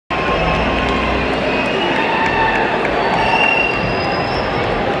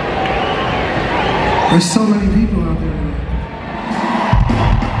There's so many people out there.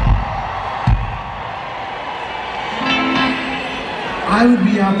 I would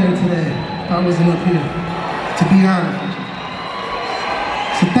be out there today if I wasn't up here, to be honest with you.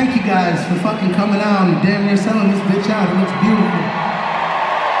 So thank you guys for fucking coming out and damn near selling this bitch out. It looks beautiful.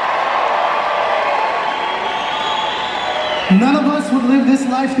 None of us would live this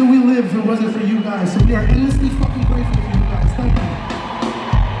life that we live if it wasn't for you guys. So we are endlessly fucking grateful for you guys. Thank you.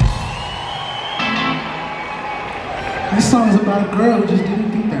 This song is about a girl who just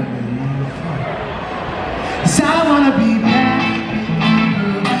didn't think that way. So I wanna be back,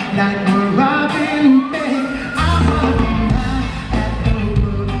 like we're Robin Bay. I wanna be back at the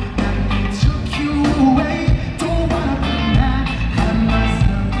road that took you away. Don't wanna be back at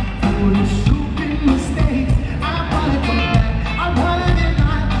myself for the stupid mistakes. I wanna go back, I wanna get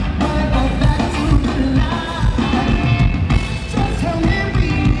back, wanna go back to the light. Just tell me we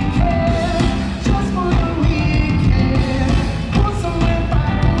care, just for the weekend. Go somewhere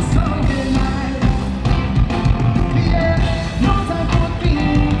back on Sunday night. Yeah, no time for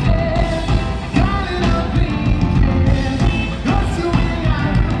thinking, got it up thinking. Cause you and I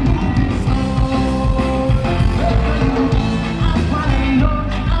are moving slow. I wanna know,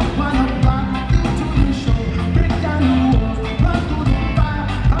 I wanna rock you to the show. Break down the walls, run through the fire.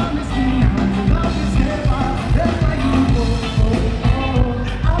 Promise me now, love is never, wherever you go.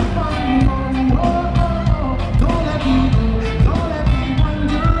 I wanna know, don't let me go, don't let me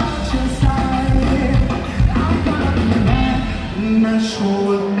wander out your side. I'm gonna be mad when I show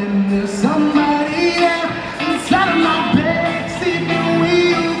up and there's somebody there inside of my bed, sleeping with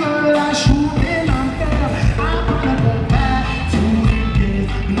you, girl. I shoot and I'm fair. I wanna go back to the days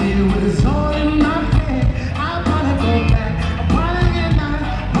when it was all in my head. I wanna go back, I wanna get mad,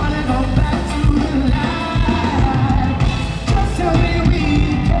 wanna go back to the life. Just tell me we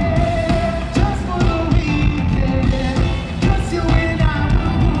care, just for the weekend. Just you and I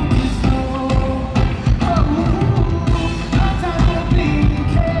will move it slow. No time for thinking,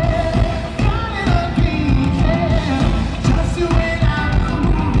 got it up thinking. Just you and I will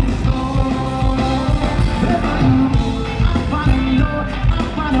move it slow. Wherever you go, I wanna know, I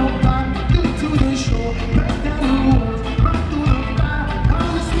wanna rock you to the show. Break down the walls, run through the fire.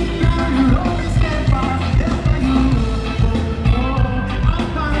 Promise me now you'll always stand by. Wherever you go, I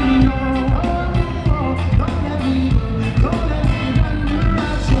wanna know. Don't let me go, don't let me wander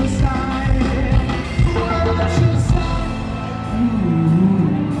out your side. Out your side.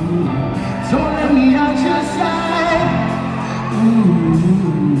 Don't let me out your side.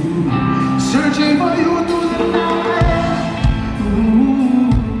 Searching for you through the night.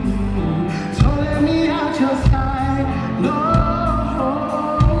 Don't let me out your side. No.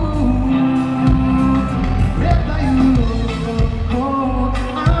 Wherever you go,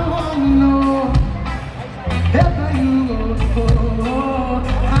 I wanna know. Wherever you go,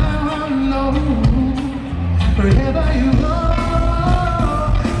 I wanna know. Wherever you go,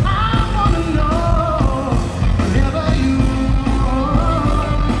 I wanna know. Wherever you go,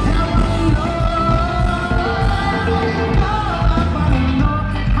 I wanna know. Wherever you go, I wanna know.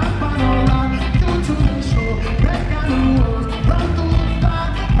 I wanna rock you to the show. Break down the walls, run through the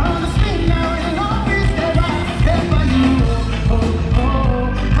fire. Promise me now you'll always stay by. Wherever you go,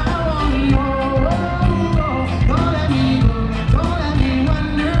 I wanna know. Don't let me go, don't let me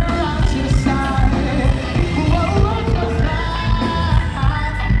wander out your side. Just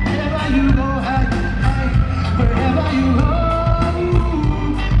wherever you go, hey, wherever you go.